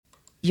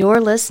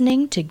You're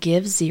listening to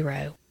Give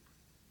Zero,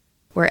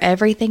 where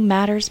everything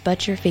matters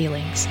but your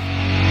feelings.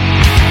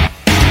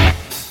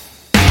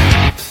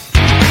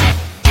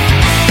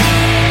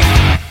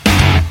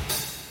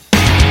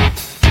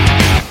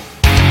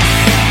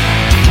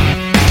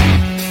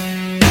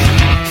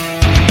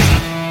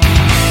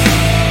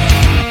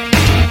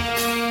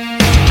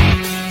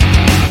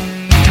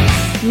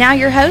 Now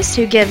your host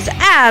who gives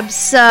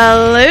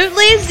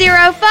absolutely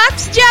zero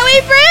fucks,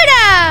 Joey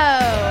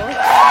Bruno!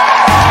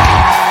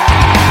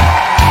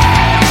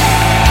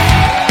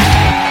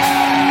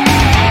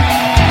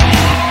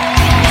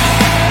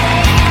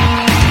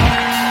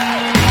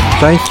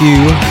 Thank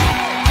you.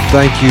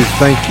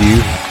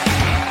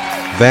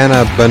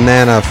 Vanna,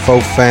 banana,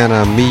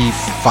 fofana, me,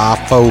 fa,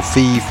 fo,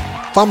 fee,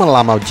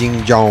 famalamo,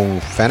 jing, jong,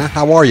 fana.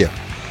 How are you?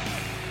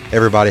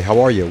 Everybody,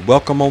 how are you?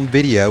 Welcome on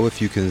video. If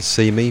you can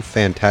see me,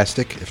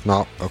 fantastic. If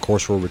not, of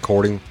course, we're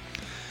recording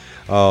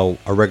a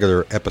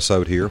regular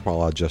episode here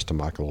while I adjust the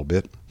mic a little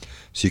bit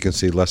so you can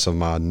see less of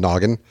my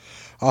noggin.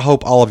 I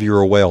hope all of you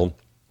are well.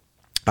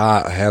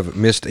 I have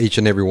missed each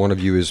and every one of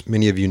you, as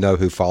many of you know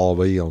who follow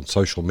me on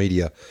social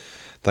media.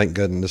 Thank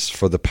goodness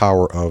for the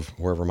power of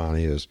wherever mine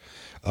is.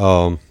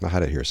 I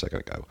had it here a second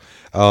ago.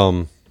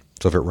 So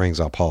if it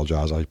rings, I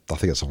apologize. I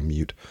think it's on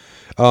mute.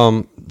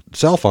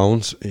 Cell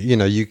phones,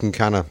 you can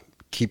kind of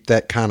keep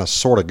that kind of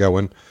sort of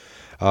going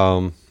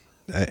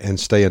and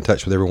stay in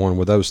touch with everyone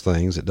with those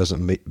things. It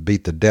doesn't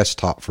beat the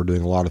desktop for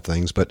doing a lot of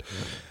things. But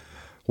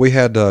we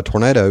had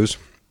tornadoes,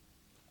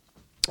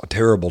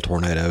 terrible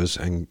tornadoes,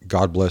 and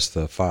God bless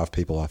the 5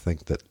 people, I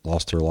think, that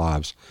lost their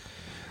lives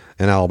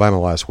in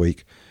Alabama last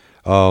week.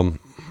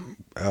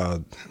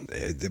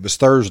 It was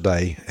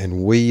Thursday,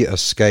 and we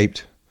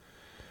escaped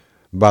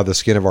by the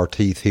skin of our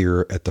teeth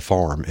here at the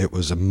farm. It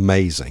was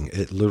amazing.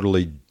 It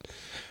literally,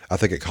 I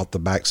think it caught the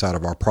backside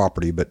of our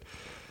property, but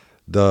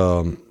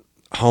the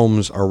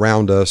homes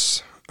around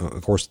us,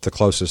 of course, the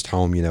closest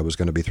home, was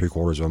going to be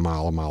 3/4 of a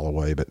mile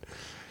away, but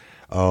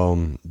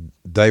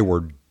they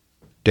were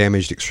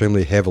damaged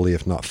extremely heavily,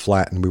 if not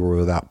flat, and we were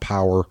without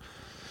power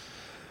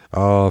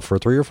for 4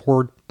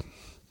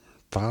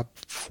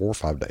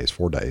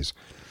 days.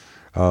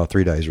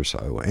 3 days or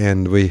so,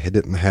 and we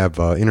didn't have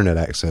internet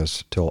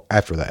access till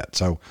after that.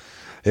 So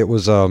it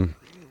was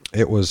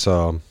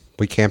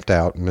we camped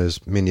out, and as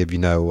many of you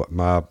know,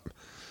 my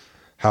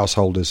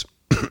household is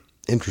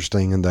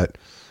interesting in that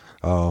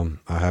I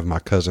have my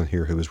cousin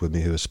here who is with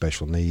me who has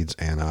special needs,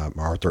 and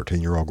our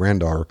 13-year-old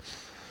granddaughter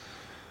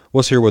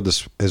was here with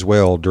us as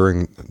well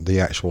during the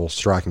actual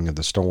striking of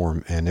the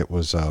storm, and it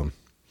was a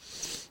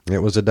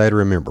day to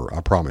remember,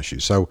 I promise you.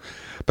 So,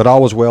 but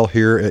all was well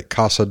here at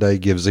Casa de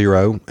Give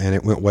Zero, and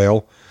it went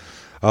well.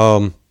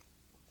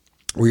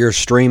 We are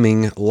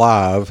streaming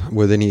live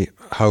with any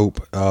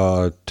hope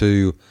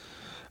to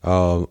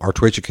our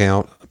Twitch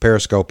account,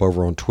 Periscope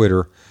over on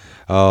Twitter,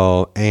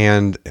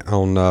 and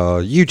on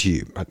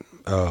YouTube.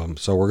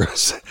 So we're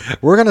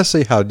gonna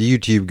see how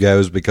YouTube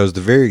goes, because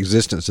the very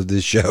existence of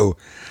this show,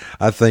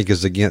 I think,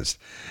 is against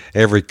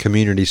every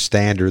community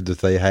standard that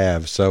they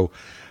have. So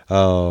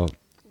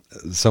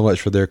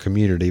much for their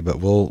community, but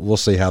we'll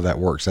see how that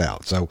works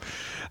out. So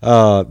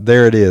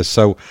there it is.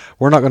 So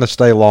we're not going to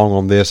stay long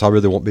on this. I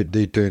really won't be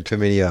doing too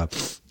many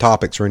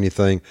topics or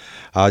anything.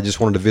 I just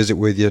wanted to visit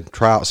with you,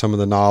 try out some of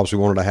the knobs. We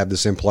wanted to have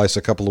this in place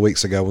a couple of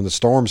weeks ago when the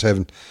storms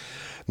have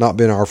not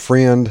been our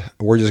friend.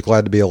 We're just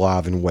glad to be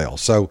alive and well.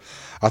 So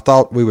I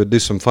thought we would do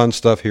some fun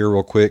stuff here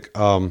real quick.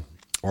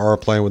 Or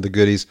playing with the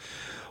goodies.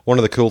 One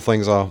of the cool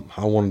things I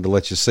wanted to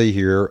let you see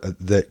here,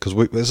 that because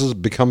this has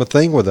become a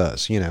thing with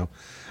us,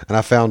 and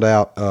I found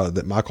out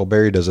that Michael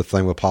Berry does a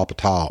thing with Papa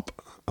Top,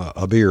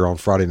 a beer on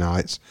Friday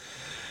nights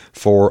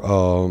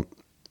for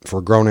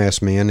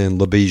grown-ass men and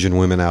Lebesian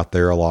women out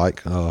there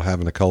alike,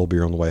 having a cold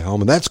beer on the way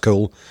home, and that's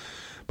cool.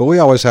 But we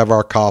always have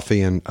our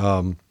coffee and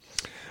our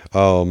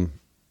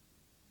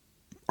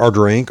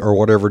drink or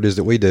whatever it is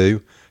that we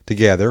do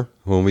together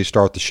when we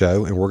start the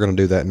show, and we're going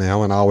to do that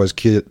now. And I always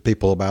kid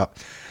people about,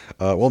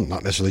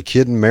 not necessarily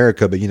kid in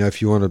America, but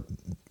if you want to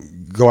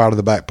go out of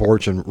the back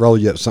porch and roll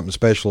you up something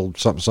special,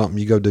 something,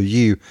 you go do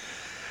you.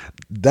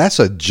 That's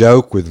a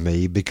joke with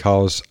me,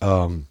 because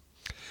as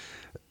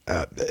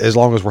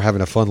long as we're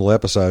having a fun little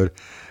episode,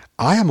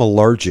 I am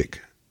allergic.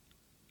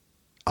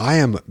 I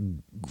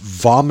am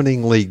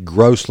vomitingly,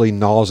 grossly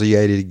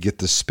nauseated, get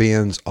the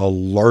spins,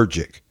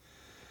 allergic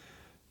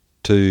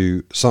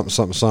to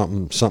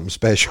something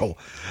special.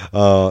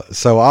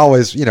 So I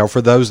always,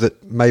 for those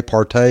that may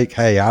partake,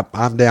 hey,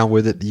 I'm down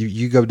with it.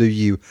 You go do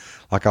you,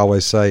 like I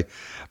always say,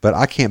 but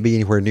I can't be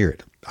anywhere near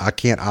it.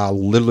 I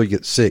literally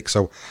get sick.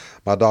 So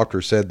my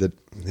doctor said that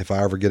if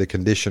I ever get a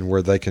condition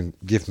where they can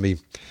give me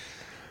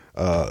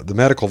the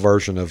medical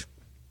version of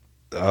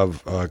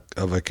a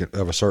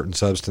certain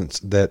substance,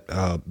 that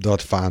they'll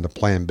have to find a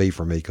plan B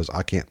for me, because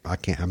I can't.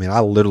 I mean, I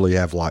literally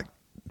have like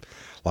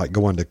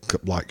going to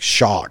like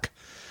shock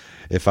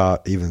if I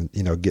even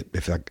get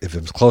if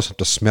it's close enough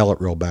to smell it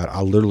real bad.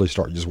 I literally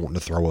start just wanting to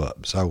throw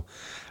up. So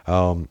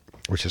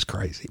which is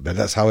crazy, but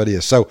that's how it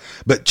is. So,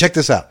 but check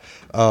this out.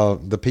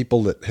 The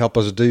people that help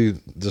us do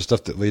the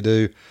stuff that we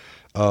do,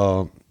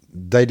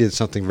 they did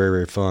something very,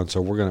 very fun.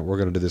 So we're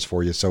gonna do this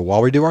for you. So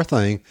while we do our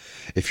thing,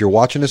 if you're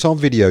watching this on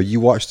video, you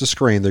watch the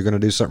screen. They're gonna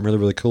do something really,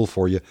 really cool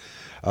for you.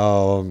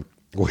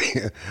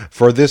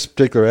 For this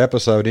particular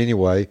episode,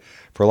 anyway,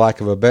 for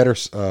lack of a better,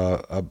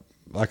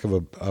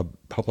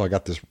 hopefully I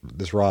got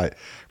this right.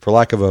 For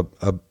lack of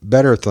a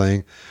better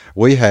thing,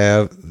 we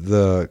have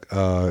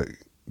the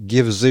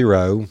Give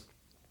Zero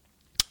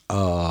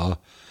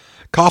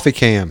coffee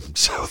cam.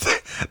 So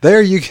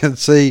there you can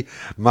see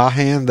my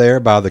hand there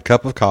by the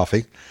cup of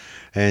coffee.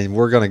 And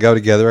we're going to go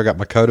together. I got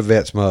my Coda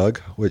Vets mug,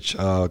 which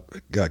got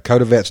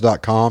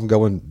CodaVets.com.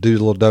 Go and do a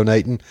little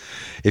donating.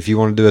 If you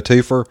want to do a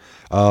twofer,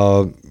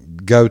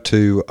 go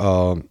to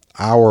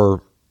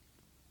our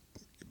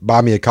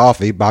Buy Me a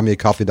Coffee,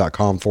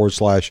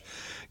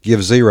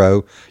 buymeacoffee.com/give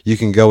zero. You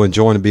can go and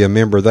join and be a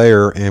member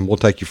there, and we'll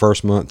take your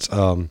first month's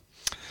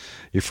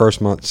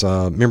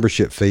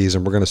membership fees,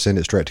 and we're going to send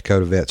it straight to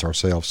Coda Vets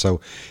ourselves. So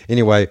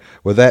anyway,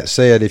 with that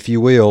said, if you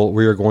will,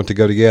 we are going to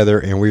go together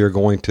and we are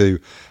going to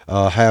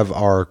have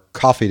our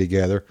coffee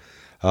together,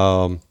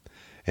 and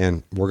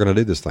we're going to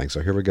do this thing. So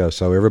here we go.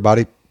 So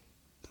everybody,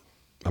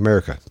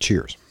 America,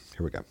 cheers.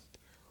 Here we go.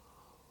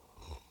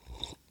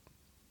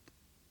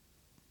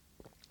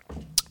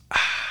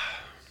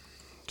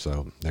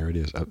 So there it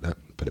is.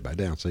 Put it back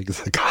down. So you can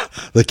see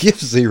the Give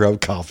Zero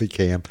coffee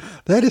cam.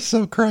 That is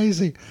so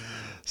crazy.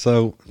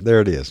 So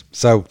there it is.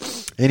 So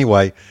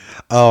anyway,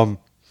 so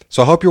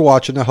I hope you're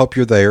watching. I hope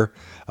you're there.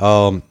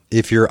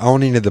 If you're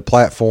on any of the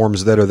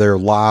platforms that are there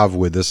live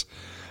with us,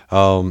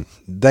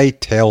 they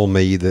tell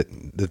me that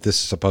this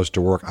is supposed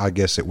to work. I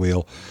guess it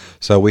will.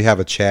 So we have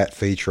a chat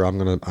feature. I'm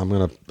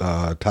gonna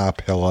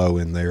type hello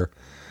in there.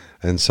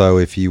 And so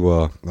if you,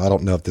 I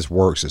don't know if this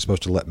works. It's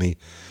supposed to let me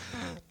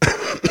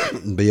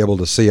be able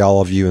to see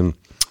all of you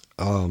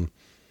and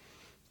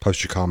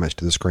post your comments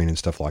to the screen and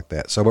stuff like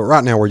that. So, but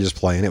right now we're just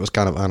playing. It was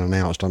kind of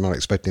unannounced. I'm not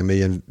expecting a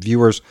million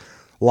viewers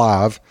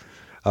live.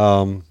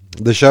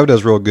 The show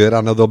does real good.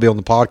 I know they'll be on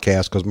the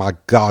podcast because, my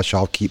gosh,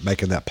 I'll keep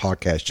making that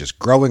podcast just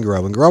grow and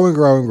grow and grow and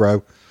grow and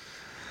grow.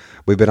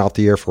 We've been off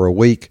the air for a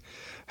week.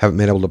 Haven't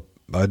been able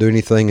to do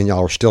anything, and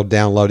y'all are still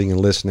downloading and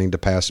listening to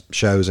past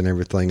shows and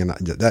everything, and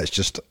that's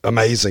just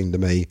amazing to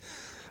me.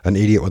 An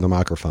idiot with a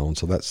microphone.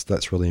 So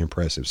that's really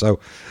impressive.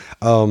 So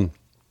I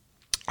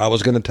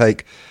was going to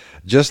take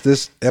just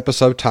this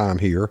episode time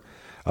here.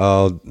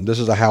 This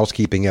is a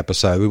housekeeping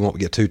episode. We won't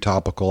get too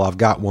topical. I've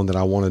got one that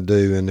I want to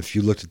do, and if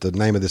you looked at the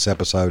name of this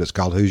episode, it's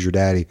called Who's Your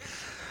Daddy?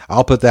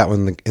 I'll put that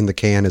one in the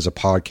can as a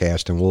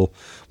podcast, and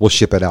we'll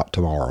ship it out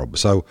tomorrow.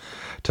 So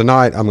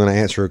tonight I'm going to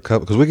answer a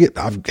couple, because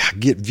I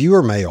get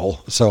viewer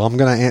mail, so I'm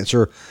going to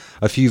answer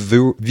a few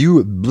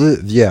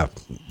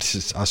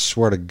I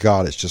swear to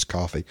God, it's just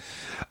coffee.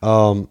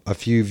 A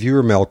few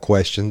viewer mail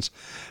questions,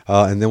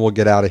 and then we'll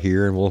get out of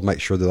here, and we'll make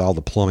sure that all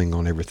the plumbing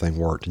on everything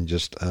worked, and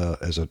just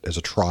as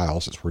a trial,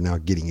 since we're now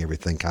getting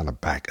everything kind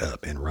of back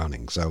up and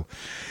running. So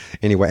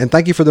anyway, and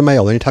thank you for the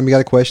mail. Anytime you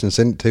got a question,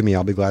 send it to me.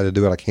 I'll be glad to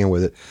do what I can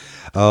with it.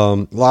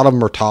 A lot of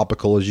them are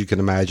topical, as you can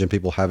imagine.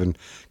 People having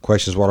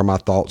questions. What are my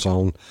thoughts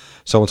on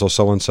so-and-so,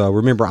 so-and-so?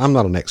 Remember, I'm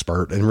not an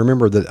expert. And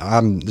remember that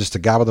I'm just a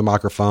guy with a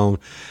microphone,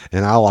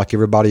 and I, like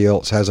everybody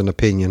else, has an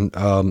opinion.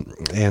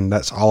 And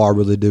that's all I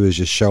really do, is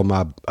just show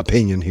my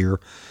opinion here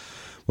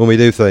when we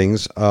do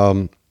things.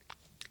 And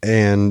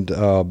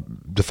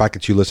the fact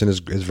that you listen is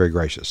very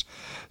gracious.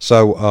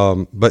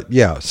 So, but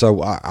yeah,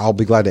 so I'll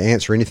be glad to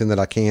answer anything that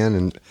I can.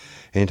 And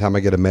anytime I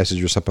get a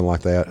message or something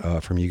like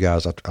that from you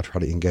guys, I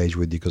try to engage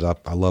with you, because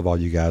I love all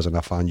you guys, and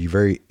I find you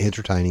very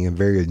entertaining and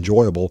very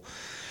enjoyable.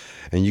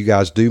 And you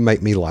guys do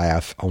make me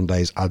laugh on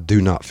days I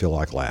do not feel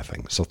like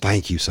laughing. So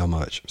thank you so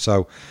much.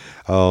 So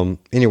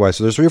anyway,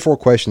 so there's 3 or 4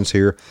 questions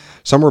here.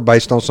 Some are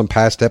based on some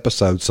past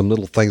episodes, some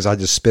little things I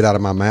just spit out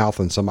of my mouth,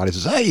 and somebody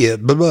says, hey,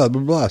 blah, blah,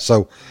 blah, blah.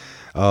 So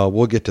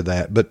we'll get to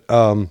that. But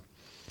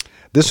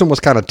this one was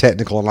kind of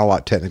technical, and I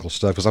like technical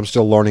stuff because I'm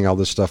still learning all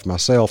this stuff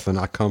myself, and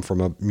I come from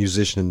a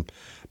musician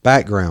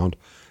background,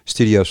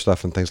 studio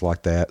stuff and things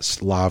like that,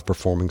 live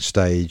performing,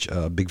 stage,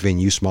 big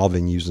venues, small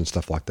venues, and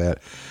stuff like that.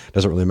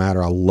 Doesn't really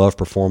matter. I love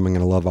performing,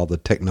 and I love all the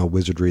techno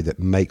wizardry that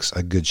makes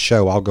a good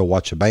show. I'll go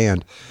watch a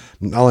band.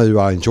 Not only do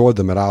I enjoy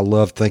them, but I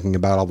love thinking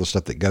about all the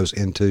stuff that goes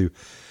into,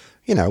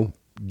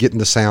 getting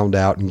the sound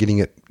out and getting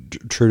it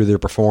true to their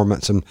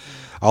performance, and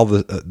all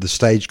the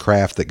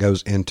stagecraft that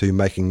goes into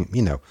making,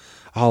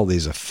 all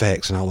these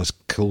effects and all this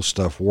cool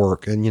stuff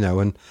work. And,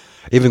 and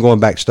even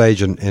going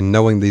backstage and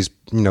knowing these,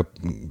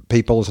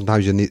 people.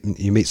 Sometimes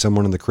you meet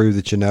someone in the crew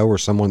that or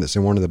someone that's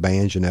in one of the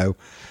bands,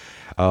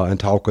 and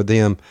talk with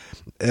them.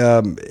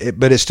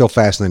 But it's still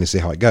fascinating to see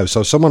how it goes.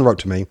 So someone wrote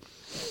to me,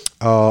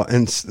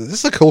 and this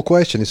is a cool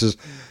question. He says,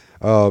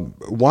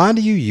 why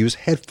do you use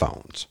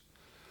headphones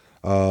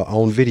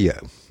on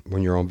video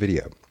when you're on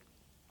video?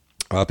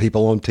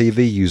 People on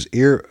TV use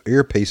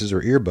earpieces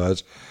or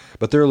earbuds,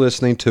 but they're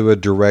listening to a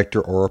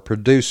director or a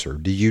producer.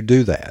 Do you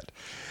do that?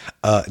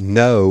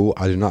 No,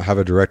 I do not have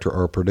a director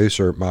or a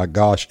producer. My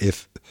gosh,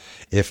 if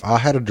if I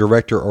had a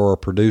director or a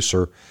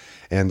producer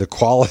and the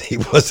quality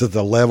was at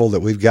the level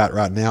that we've got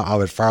right now, I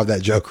would fire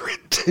that joker in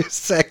 2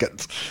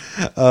 seconds.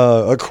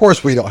 Of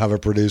course, we don't have a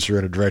producer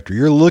and a director.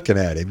 You're looking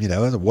at him,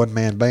 as a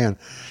one-man band.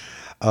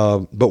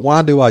 But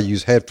why do I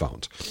use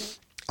headphones?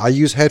 I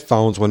use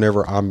headphones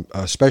whenever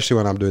especially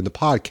when I'm doing the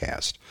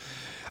podcast,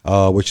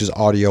 which is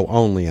audio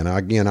only. And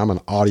again, I'm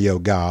an audio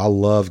guy. I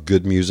love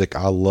good music.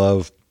 I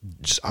love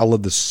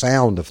the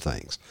sound of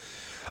things.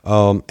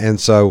 And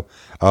so,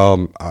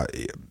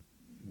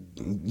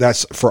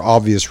 that's for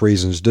obvious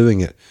reasons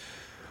doing it.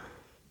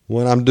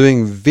 When I'm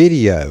doing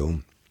video,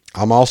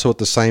 I'm also at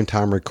the same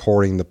time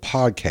recording the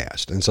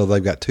podcast. And so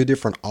they've got 2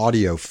 different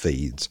audio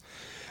feeds.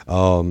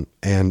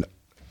 And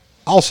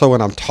also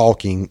when I'm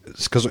talking,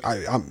 because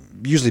I'm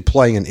usually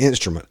playing an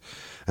instrument,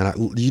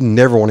 and you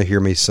never want to hear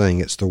me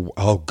sing.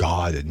 Oh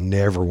God, I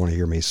never want to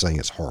hear me sing.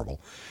 It's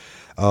horrible.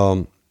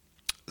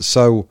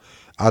 So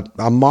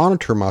I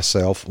monitor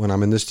myself when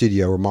I'm in the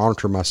studio, or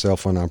monitor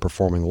myself when I'm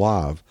performing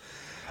live.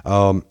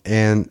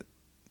 And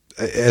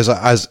as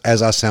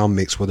I sound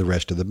mixed with the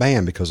rest of the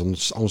band, because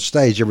on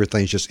stage,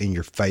 everything's just in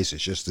your face.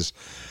 It's just this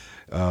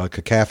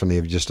cacophony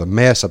of just a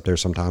mess up there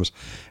sometimes.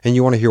 And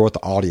you want to hear what the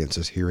audience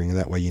is hearing. And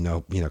that way, you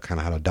know, kind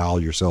of how to dial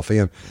yourself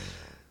in.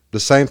 The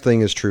same thing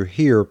is true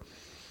here.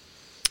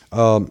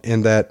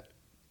 In that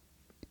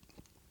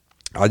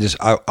I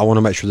want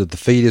to make sure that the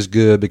feed is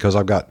good, because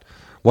I've got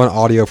one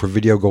audio for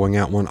video going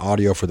out, one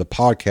audio for the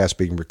podcast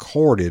being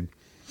recorded.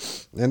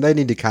 And they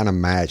need to kind of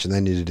match, and they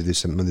need to do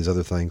some of these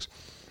other things.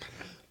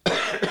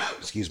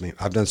 Excuse me.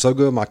 I've done so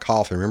good with my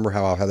coughing. Remember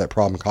how I had that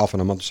problem coughing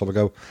a month or so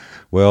ago?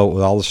 Well,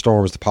 with all the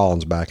storms, the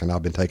pollen's back, and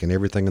I've been taking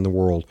everything in the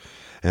world.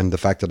 And the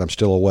fact that I'm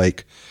still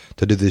awake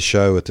to do this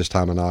show at this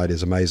time of night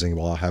is amazing,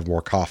 while I have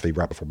more coffee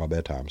right before my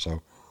bedtime.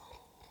 So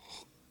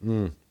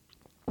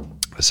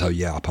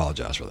yeah, I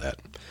apologize for that.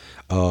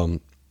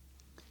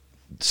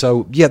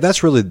 So yeah,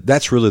 that's really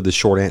the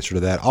short answer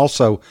to that.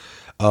 Also,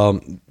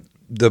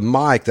 the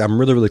mic, I'm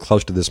really, really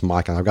close to this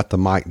mic, and I've got the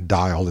mic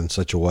dialed in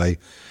such a way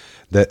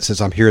that since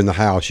I'm here in the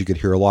house, you could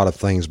hear a lot of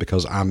things,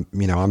 because I'm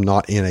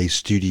not in a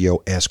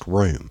studio-esque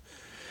room.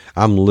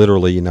 I'm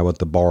literally, at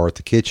the bar at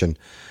the kitchen,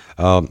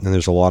 and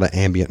there's a lot of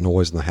ambient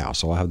noise in the house.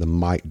 So I have the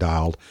mic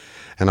dialed,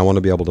 and I want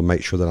to be able to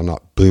make sure that I'm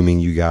not booming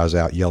you guys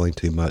out, yelling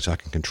too much. I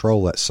can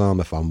control that some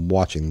if I'm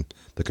watching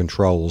the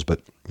controls,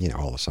 but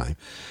all the same.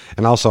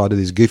 And also I do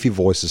these goofy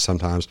voices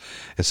sometimes,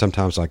 and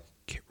sometimes I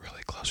get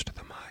really close to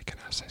the mic and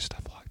I say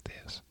stuff like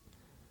this.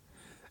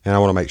 And I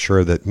want to make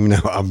sure that,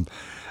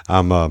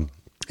 I'm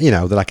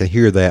that I can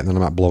hear that, and then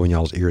I'm not blowing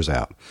y'all's ears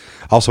out.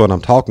 Also, when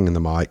I'm talking in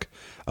the mic,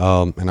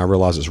 and I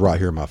realize it's right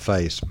here in my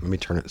face, let me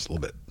turn it a little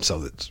bit so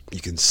that you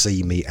can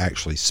see me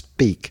actually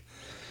speak.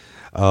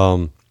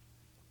 While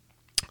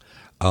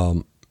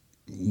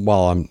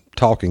I'm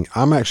talking,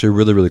 I'm actually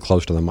really, really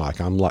close to the mic.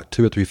 I'm like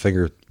 2 or 3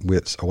 finger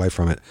widths away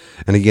from it.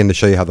 And again, to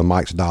show you how the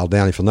mic's dialed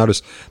down, if you'll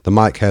notice, the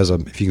mic has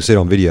if you can see it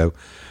on video,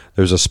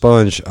 there's a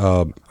sponge,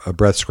 a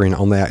breath screen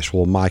on the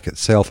actual mic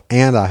itself,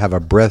 and I have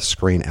a breath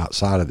screen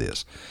outside of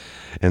this.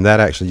 And that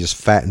actually just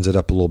fattens it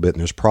up a little bit,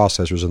 and there's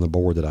processors in the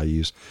board that I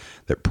use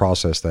that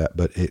process that,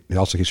 but it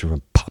also keeps you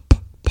from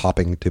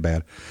popping too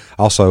bad.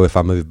 Also, if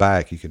I move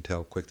back, you can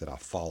tell quick that I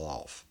fall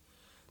off.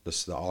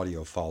 The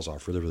audio falls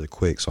off really, really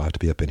quick, so I have to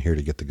be up in here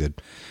to get the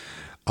good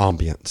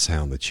ambient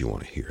sound that you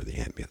want to hear, the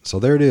ambient. So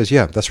there it is.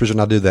 Yeah, that's the reason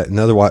I do that. And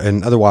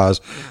otherwise,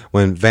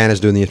 when Van is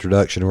doing the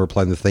introduction and we're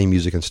playing the theme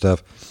music and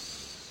stuff,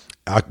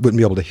 I wouldn't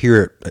be able to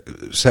hear it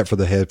except for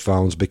the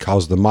headphones,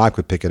 because the mic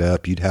would pick it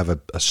up. You'd have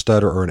a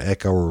stutter or an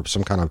echo or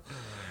some kind of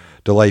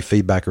delay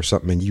feedback or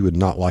something, and you would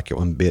not like it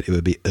one bit. It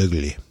would be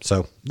ugly.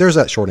 So there's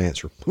that short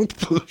answer.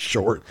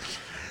 Short.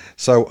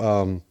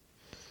 So,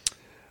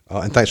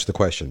 and thanks for the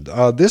question.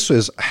 This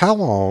is, how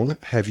long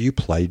have you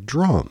played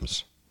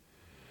drums?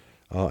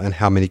 And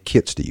how many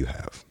kits do you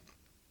have?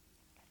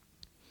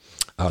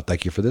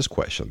 Thank you for this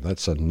question.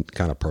 That's a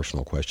kind of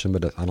personal question,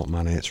 but I don't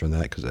mind answering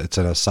that, because it's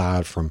an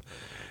aside from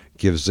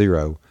Give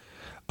Zero.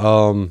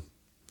 I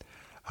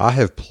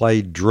have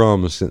played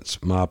drums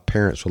since my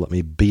parents would let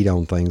me beat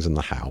on things in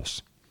the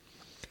house.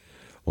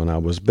 When I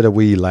was a bit of a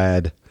wee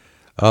lad,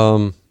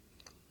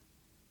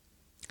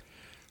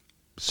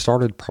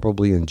 started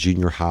probably in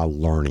junior high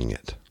learning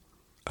it.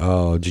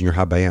 Junior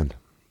high band,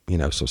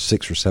 so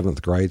 6th or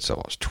 7th grade. So I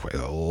was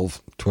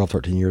 12,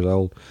 13 years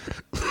old.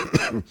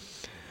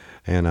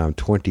 And I'm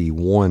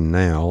 21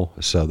 now.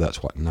 So that's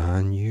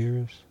 9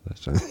 years.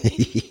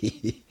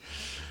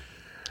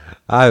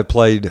 I have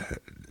played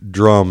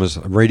drums,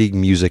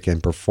 reading music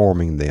and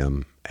performing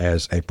them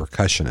as a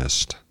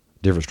percussionist.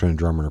 Difference between a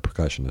drummer and a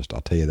percussionist.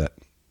 I'll tell you that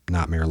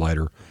nightmare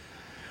later.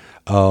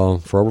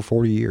 For over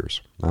 40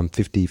 years. I'm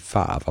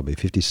 55. I'll be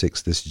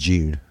 56 this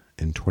June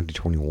in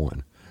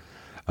 2021.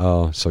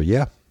 So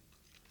yeah,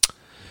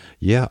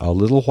 a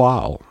little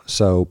while.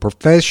 So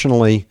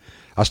professionally,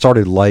 I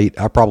started late.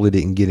 I probably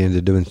didn't get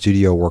into doing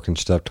studio work and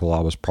stuff till I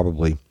was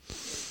probably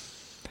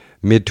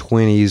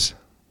mid-20s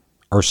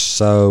or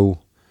so.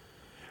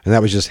 And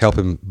that was just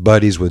helping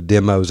buddies with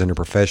demos in a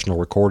professional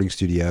recording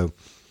studio.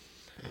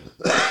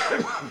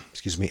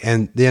 excuse me.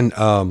 And then,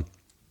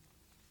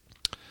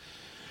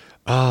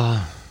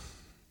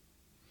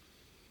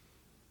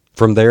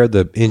 from there,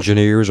 the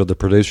engineers or the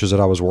producers that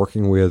I was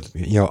working with,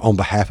 on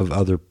behalf of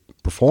other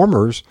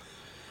performers,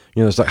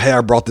 it's like, hey,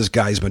 I brought this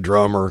guy, he's my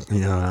drummer.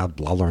 I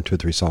learned 2 or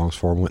 3 songs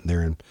for him, went in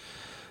there and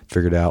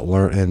figured out,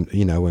 and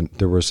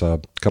there was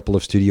a couple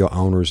of studio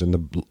owners in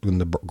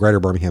the greater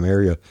Birmingham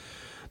area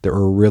that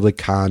were really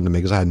kind to me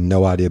because I had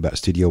no idea about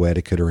studio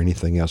etiquette or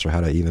anything else or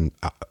how to even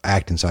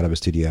act inside of a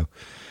studio.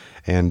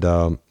 And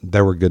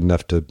they were good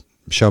enough to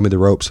show me the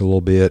ropes a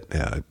little bit,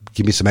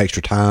 give me some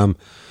extra time.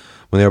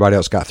 When everybody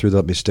else got through, they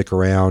let me stick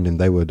around, and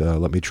they would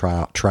let me try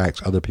out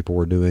tracks other people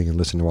were doing and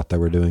listen to what they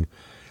were doing.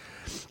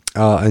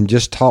 And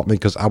just taught me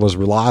because I was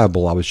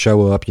reliable. I would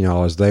show up, I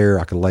was there.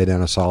 I could lay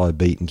down a solid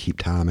beat and keep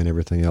time and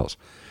everything else.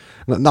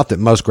 Not that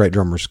most great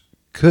drummers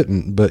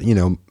couldn't, but,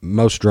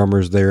 most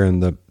drummers there in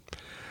the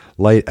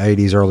late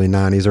 80s, early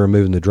 90s, they were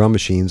moving the drum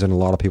machines, and a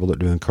lot of people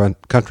that were doing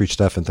country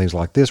stuff and things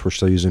like this were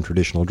still using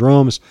traditional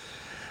drums.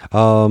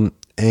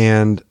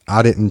 And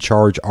I didn't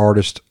charge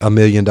artists $1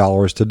 million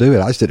to do it.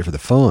 I just did it for the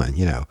fun,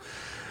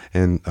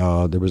 And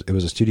it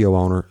was a studio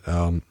owner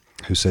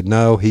who said,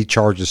 no, he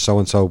charges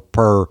so-and-so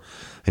per,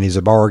 and he's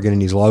a bargain,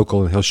 and he's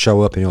local, and he'll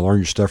show up, and he'll learn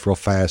your stuff real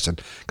fast.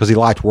 And because he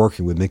liked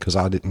working with me, because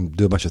I didn't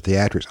do a bunch of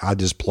theatrics, I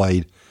just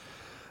played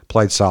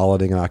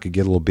soliding, and I could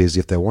get a little busy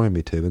if they wanted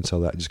me to, and so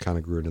that just kind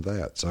of grew into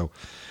that. So,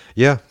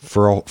 yeah,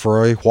 for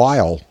a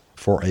while,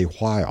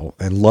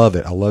 and love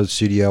it. I love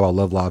studio. I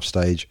love live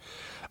stage.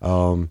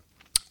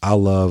 I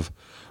love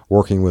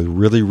working with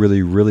really,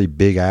 really, really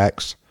big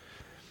acts,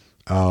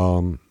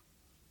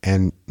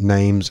 and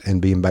names,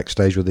 and being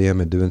backstage with them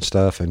and doing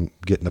stuff and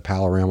getting to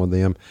pal around with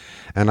them.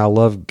 And I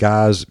love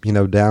guys,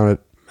 down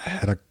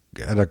at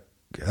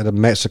a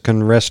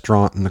Mexican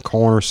restaurant in the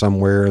corner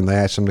somewhere, and they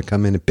ask him to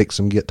come in and pick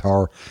some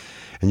guitar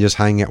and just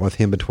hang out with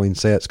him between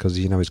sets because,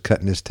 he's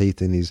cutting his teeth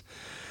and he's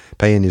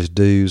paying his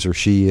dues, or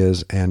she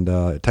is, and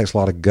it takes a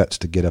lot of guts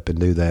to get up and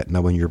do that,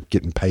 knowing you're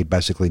getting paid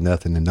basically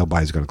nothing and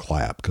nobody's going to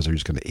clap because they're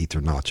just going to eat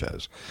their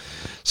nachos.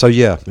 So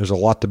yeah, there's a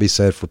lot to be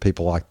said for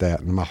people like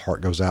that, and my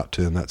heart goes out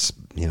to them. That's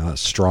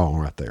that's strong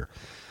right there.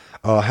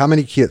 How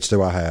many kits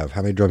do I have?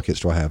 How many drum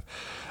kits do I have?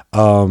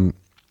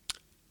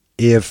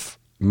 If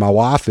my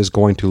wife is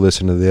going to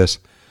listen to this,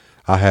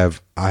 I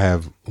have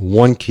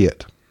 1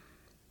 kit.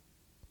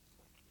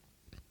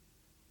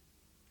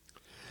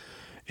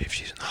 If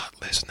she's not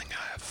listening,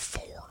 I have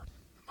 4.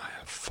 I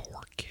have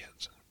 4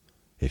 kids.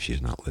 If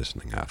she's not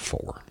listening, I have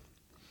 4.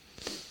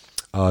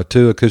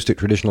 2 acoustic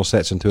traditional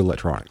sets and 2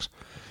 electronics.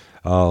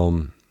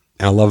 And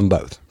I love them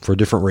both for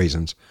different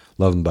reasons.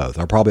 Love them both.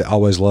 I probably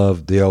always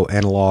loved the old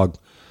analog,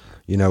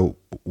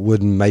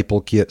 wooden maple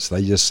kits.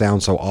 They just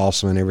sound so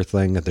awesome and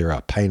everything that they're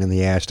a pain in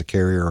the ass to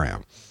carry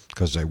around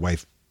because they weigh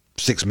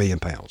 6 million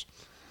pounds.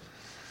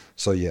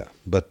 So yeah,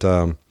 but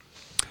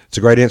it's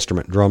a great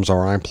instrument. Drums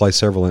are. I play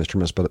several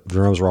instruments, but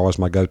drums are always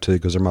my go-to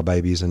because they're my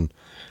babies, and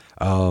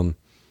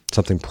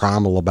something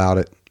primal about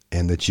it,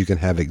 and that you can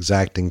have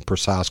exacting,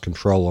 precise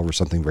control over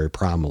something very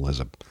primal is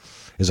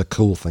a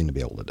cool thing to be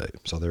able to do.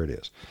 So there it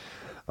is.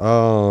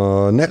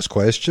 Next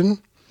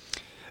question.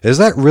 Is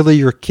that really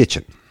your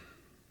kitchen?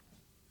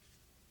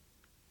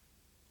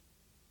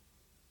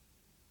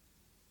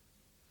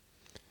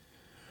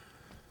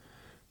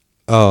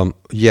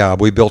 Yeah,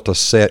 we built a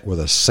set with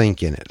a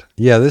sink in it.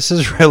 Yeah, this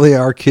is really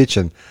our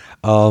kitchen.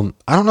 I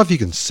don't know if you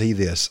can see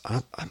this.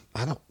 I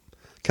don't.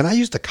 Can I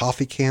use the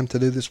coffee cam to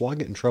do this? Will I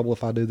get in trouble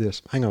if I do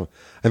this? Hang on.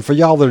 And for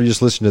y'all that are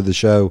just listening to the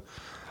show,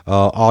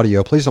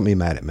 audio, please don't be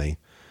mad at me.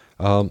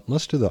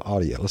 Let's do the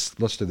audio.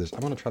 Let's do this.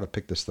 I'm going to try to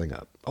pick this thing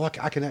up. Oh, I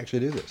can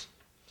actually do this.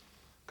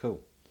 Cool.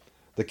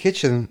 The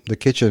kitchen,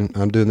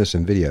 I'm doing this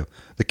in video.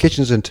 The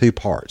kitchen's in 2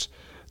 parts.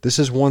 This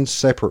is one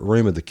separate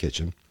room of the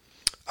kitchen.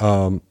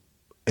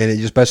 And it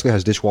just basically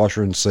has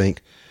dishwasher and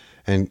sink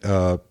and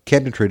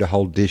cabinetry to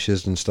hold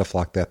dishes and stuff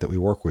like that we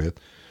work with.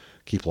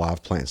 Keep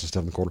live plants and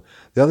stuff in the corner.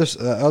 The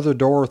other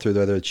door through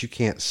there that you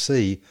can't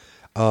see,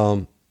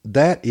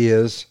 that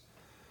is,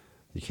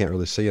 you can't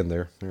really see in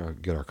there. I'll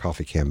get our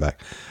coffee can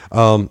back.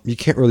 You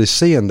can't really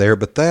see in there,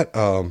 but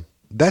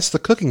that's the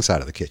cooking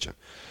side of the kitchen.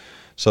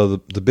 So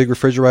the big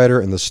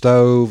refrigerator and the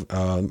stove,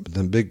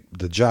 we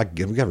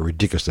got a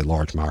ridiculously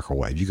large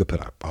microwave. You could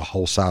put a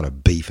whole side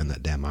of beef in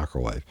that damn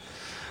microwave.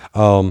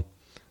 Let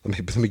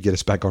me get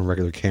us back on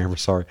regular camera.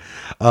 Sorry.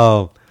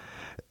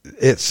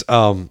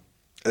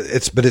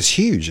 It's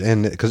huge,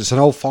 and because it's an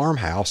old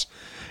farmhouse,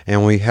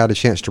 and we had a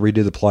chance to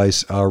redo the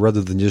place,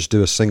 rather than just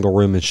do a single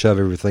room and shove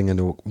everything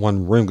into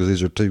one room, because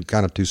these are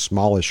two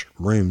smallish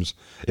rooms,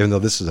 even though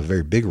this is a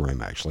very big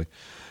room actually,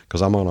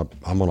 because I'm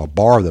on a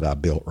bar that I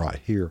built right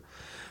here.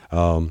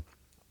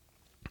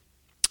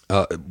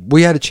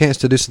 We had a chance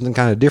to do something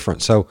kind of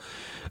different. So,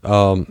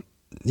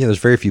 there's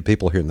very few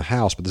people here in the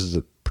house, but this is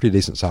a pretty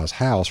decent sized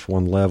house for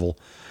one level.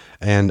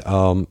 And,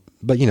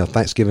 but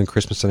Thanksgiving,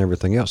 Christmas and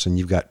everything else. And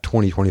you've got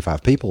 20,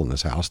 25 people in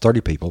this house,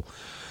 30 people.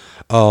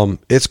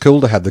 It's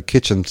cool to have the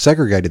kitchen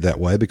segregated that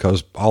way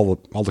because all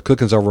the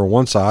cooking's over on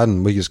one side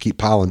and we just keep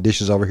piling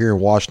dishes over here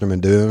and washing them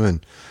and doing them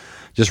and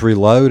just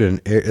reload,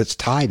 and it's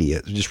tidy.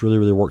 It just really,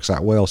 really works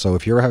out well. So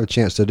if you ever have a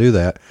chance to do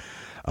that,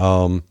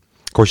 of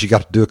course, you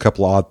got to do a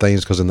couple of odd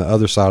things, because in the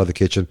other side of the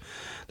kitchen,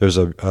 there's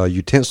a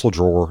utensil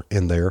drawer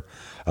in there.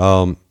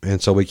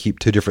 And so we keep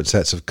two different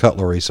sets of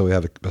cutlery. So we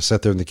have a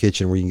set there in the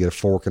kitchen where you can get a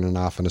fork and a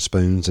knife and a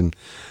spoons and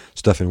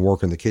stuff and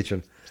work in the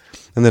kitchen.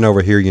 And then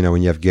over here,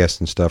 when you have guests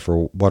and stuff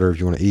or whatever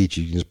you want to eat,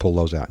 you can just pull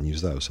those out and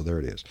use those. So there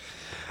it is.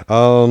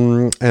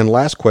 And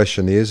last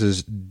question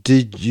is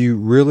did you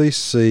really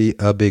see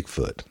a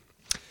Bigfoot?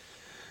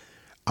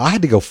 I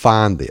had to go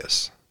find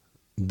this.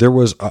 There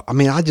was,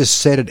 I just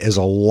said it as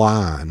a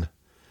line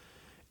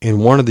in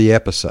one of the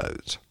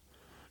episodes.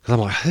 Because I'm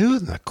like, who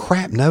in the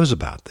crap knows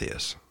about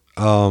this?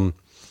 And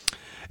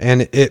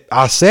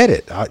I said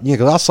it,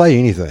 because I'll say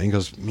anything,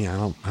 because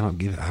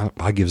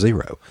I give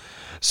zero.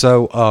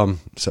 So,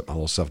 set my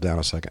little stuff down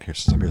a second here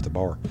since I'm here at the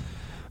bar.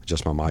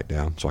 Adjust my mic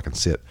down so I can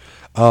sit.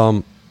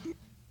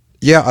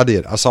 Yeah, I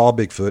did. I saw a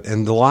Bigfoot,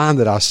 and the line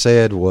that I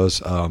said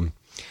was,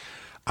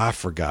 I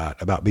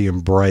forgot about being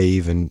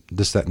brave and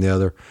this, that, and the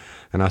other.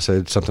 And I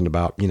said something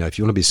about, if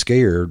you want to be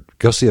scared,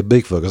 go see a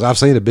Bigfoot, because I've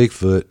seen a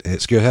Bigfoot and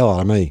it scared the hell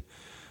out of me.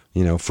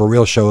 For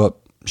real, sure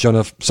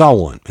enough, saw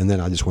one. And then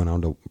I just went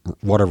on to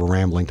whatever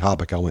rambling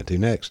topic I went to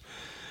next.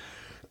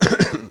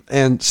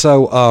 And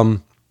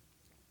so,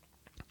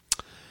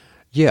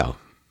 yeah.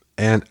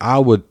 And I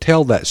would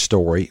tell that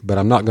story, but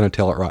I'm not going to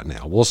tell it right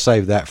now. We'll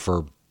save that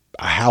for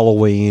a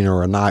Halloween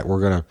or a night. We're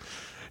going to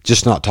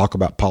just not talk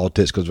about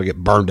politics, because we get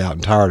burned out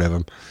and tired of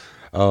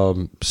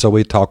them. So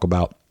we talk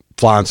about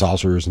flying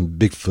saucers and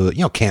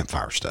Bigfoot,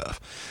 campfire stuff.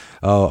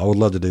 I would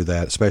love to do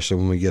that, especially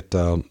when we get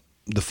the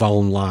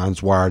phone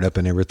lines wired up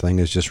and everything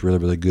is just really,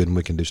 really good, and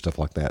we can do stuff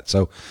like that.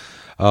 So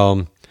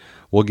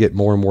we'll get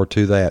more and more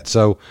to that.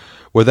 So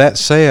with that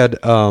said,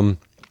 I'm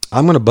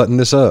going to button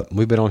this up.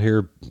 We've been on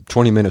here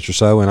 20 minutes or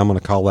so, and I'm going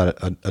to call that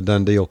a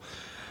done deal.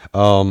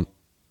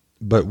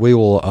 But we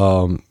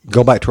will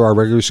go back to our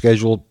regularly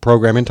scheduled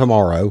programming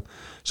tomorrow.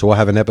 So we'll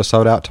have an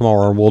episode out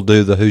tomorrow, and we'll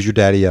do the Who's Your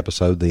Daddy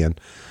episode then.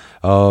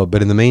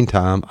 But in the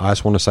meantime, I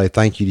just want to say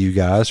thank you to you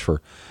guys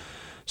for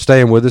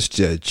staying with us,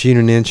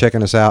 tuning in,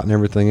 checking us out, and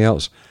everything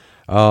else,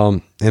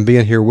 and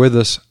being here with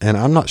us. And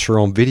I'm not sure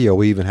on video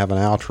we even have an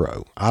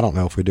outro. I don't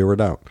know if we do or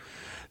don't.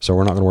 So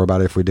we're not going to worry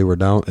about it if we do or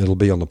don't. It'll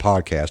be on the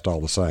podcast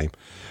all the same.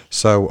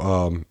 So,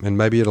 and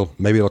maybe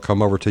it'll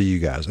come over to you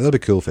guys. It'll be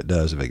cool if it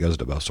does, if it goes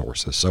to both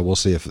sources. So we'll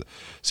see if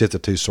the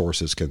two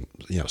sources can,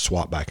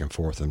 swap back and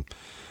forth and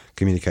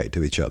communicate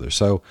to each other.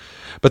 So,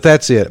 but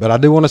that's it. But I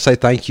do want to say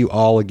thank you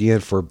all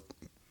again for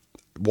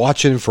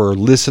watching, for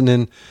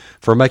listening,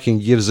 for making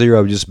Give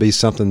Zero just be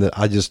something that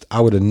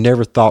I would have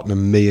never thought in a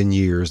million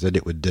years that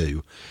it would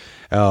do.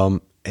 And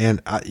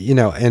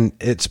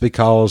it's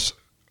because,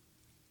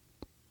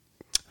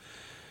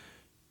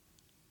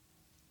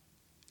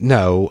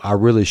 no, I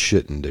really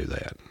shouldn't do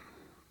that.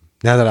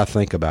 Now that I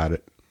think about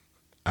it,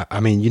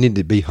 you need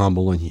to be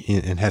humble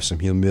and have some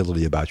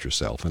humility about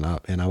yourself. And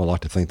I would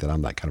like to think that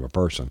I'm that kind of a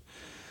person.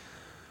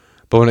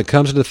 But when it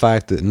comes to the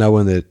fact that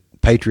knowing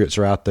that patriots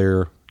are out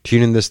there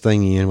tuning this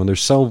thing in, when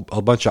there's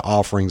a bunch of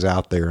offerings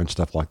out there and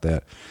stuff like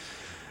that,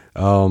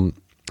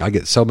 I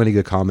get so many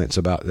good comments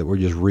about that we're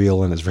just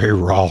real and it's very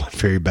raw and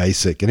very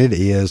basic. And it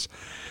is.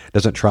 It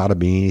doesn't try to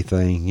be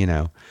anything,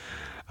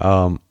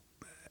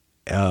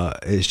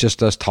 it's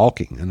just us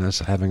talking and us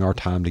having our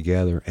time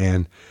together.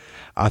 And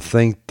I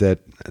think that's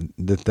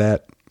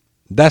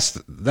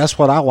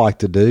what I like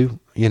to do.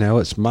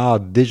 It's my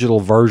digital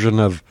version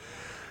of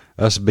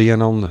us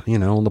being on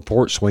the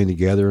porch swing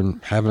together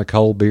and having a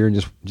cold beer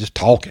and just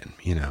talking,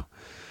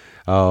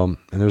 and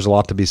there's a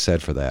lot to be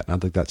said for that. And I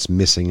think that's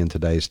missing in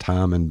today's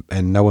time,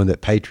 and knowing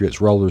that patriots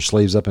roll their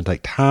sleeves up and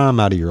take time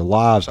out of your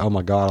lives. Oh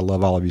my God, I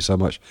love all of you so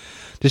much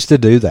just to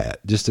do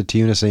that, just to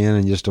tune us in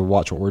and just to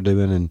watch what we're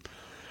doing. And,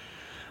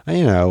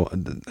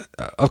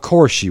 of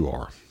course you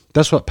are.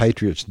 That's what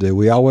patriots do.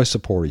 We always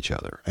support each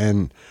other.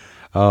 And,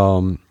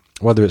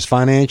 whether it's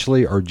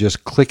financially or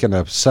just clicking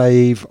a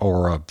save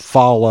or a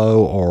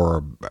follow or,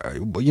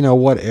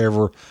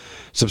 whatever,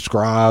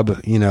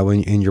 subscribe,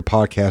 in your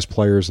podcast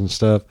players and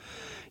stuff.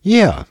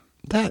 Yeah,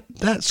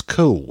 that's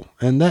cool.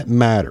 And that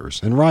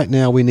matters. And right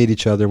now we need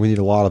each other. We need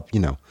a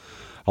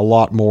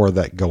lot more of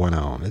that going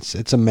on.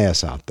 It's a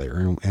mess out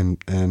there.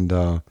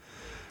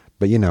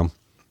 But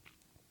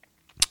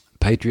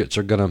patriots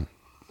are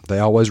they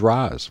always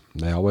rise.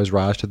 They always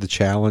rise to the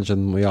challenge,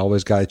 and we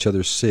always got each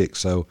other sick.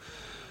 So,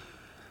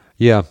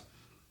 yeah,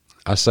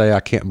 I say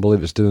I can't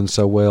believe it's doing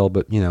so well,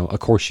 but, of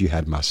course you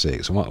had my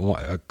six.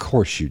 Of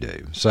course you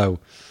do. So,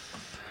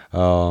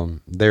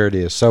 there it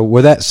is. So,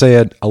 with that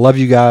said, I love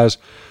you guys.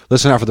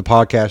 Listen out for the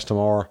podcast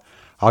tomorrow.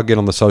 I'll get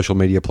on the social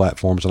media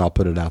platforms and I'll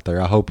put it out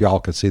there. I hope y'all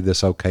can see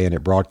this okay and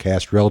it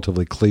broadcast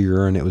relatively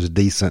clear and it was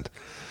decent,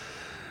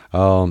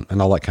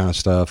 and all that kind of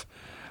stuff.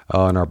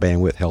 And our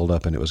bandwidth held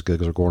up, and it was good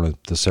because we're going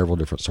to several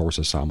different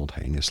sources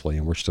simultaneously,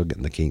 and we're still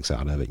getting the kinks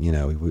out of it.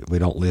 We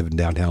don't live in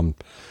downtown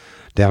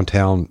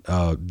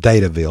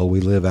Dataville. We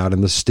live out in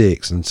the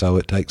sticks, and so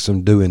it takes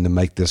some doing to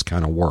make this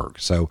kind of work.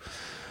 So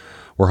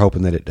we're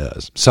hoping that it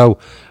does. So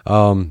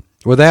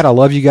with that, I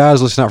love you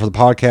guys. Listen out for the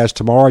podcast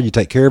tomorrow. You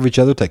take care of each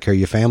other. Take care of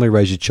your family.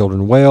 Raise your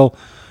children well.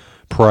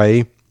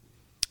 Pray.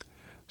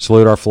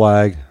 Salute our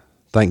flag.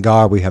 Thank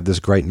God we have this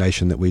great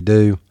nation that we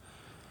do.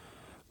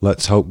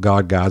 Let's hope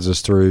God guides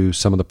us through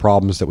some of the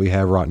problems that we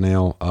have right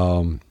now,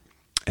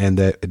 and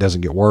that it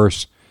doesn't get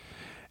worse,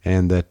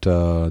 and that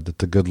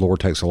the good Lord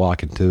takes a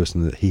liking to us,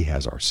 and that He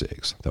has our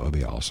six. That would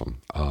be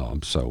awesome.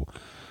 So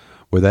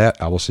with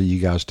that, I will see you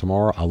guys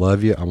tomorrow. I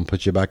love you. I'm going to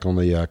put you back on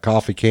the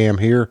coffee cam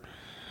here.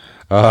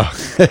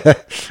 And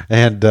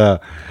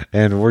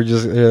we're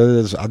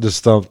just, I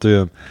just thumbed through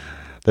them.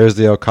 There's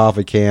the old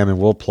coffee cam, and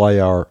we'll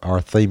play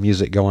our theme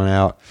music going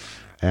out,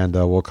 and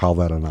we'll call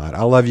that a night.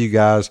 I love you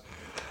guys.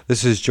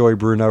 This is Joey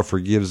Bruno for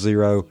Give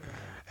Zero,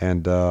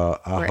 and I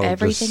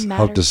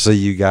hope to see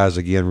you guys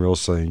again real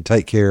soon.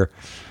 Take care,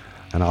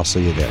 and I'll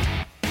see you then.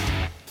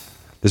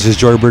 This is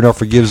Joey Bruno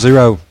for Give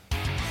Zero.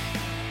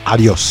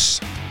 Adios.